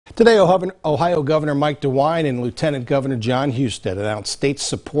Today, Ohio Governor Mike DeWine and Lieutenant Governor John Husted announced state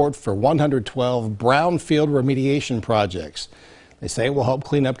support for 112 brownfield remediation projects. They say it will help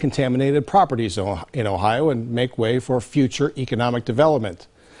clean up contaminated properties in Ohio and make way for future economic development.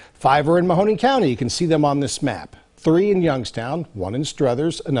 5 are in Mahoning County. You can see them on this map. 3 in Youngstown, 1 in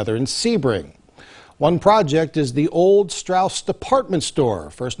Struthers, another in Sebring. One project is the old Strouss department store.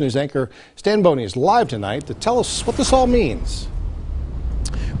 First News anchor Stan Boney is live tonight to tell us what this all means.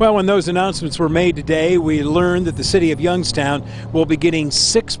 Well, when those announcements were made today, we learned that the city of Youngstown will be getting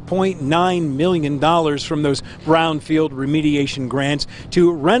 $6.9 million from those brownfield remediation grants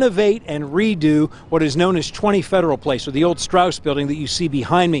to renovate and redo what is known as 20 Federal Place, or the old Strouss building that you see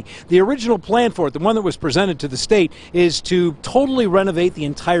behind me. The original plan for it, the one that was presented to the state, is to totally renovate the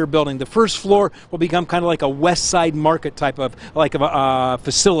entire building. The first floor will become kind of like a West Side Market type of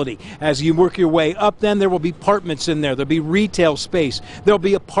facility. As you work your way up, then there will be apartments in there. There'll be retail space. There'll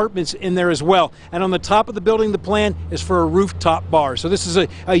be apartments in there as well. And on the top of the building, the plan is for a rooftop bar. So this is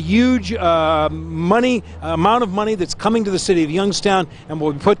a huge amount of money that's coming to the city of Youngstown and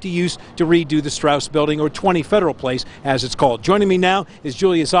will be put to use to redo the Strouss building, or 20 Federal Place as it's called. Joining me now is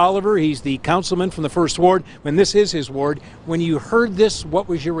Julius Oliver. He's the councilman from the 1st Ward. When this is his ward, when you heard this, what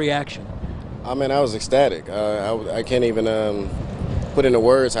was your reaction? I mean, I was ecstatic. I can't even put into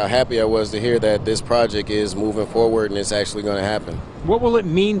words how happy I was to hear that this project is moving forward and it's actually going to happen. What will it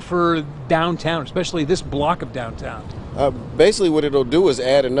mean for downtown, especially this block of downtown? Basically what it'll do is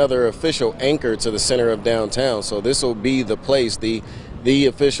add another official anchor to the center of downtown. So this will be the place, the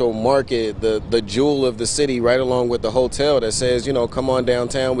official market, the jewel of the city, right along with the hotel that says, you know, come on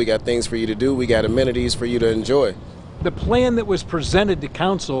downtown, we got things for you to do, we got amenities for you to enjoy. The plan that was presented to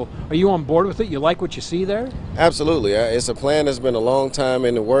council, are you on board with it? You like what you see there? Absolutely. It's a plan that's been a long time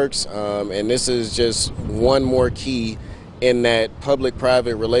in the works, and this is just one more key in that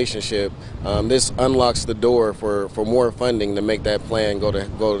public-private relationship. This unlocks the door for more funding to make that plan go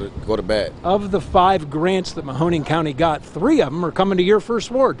to bat. Of the 5 grants that Mahoning County got, 3 of them are coming to your 1st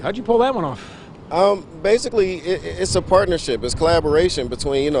Ward. How'd you pull that one off? Basically, it's a partnership. It's collaboration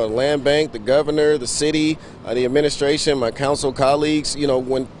between, you know, the land bank, the governor, the city, the administration, my council colleagues. You know,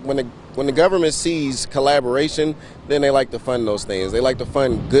 when the government sees collaboration, then they like to fund those things. They like to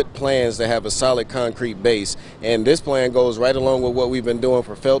fund good plans that have a solid concrete base. And this plan goes right along with what we've been doing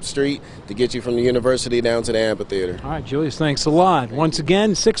for Phelps Street to get you from the university down to the amphitheater. All right, Julius, thanks a lot. Once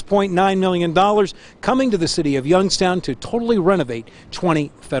again, $6.9 million coming to the city of Youngstown to totally renovate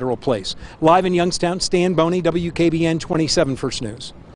 20 Federal Place. Live in Youngstown, Stan Boney, WKBN 27 First News.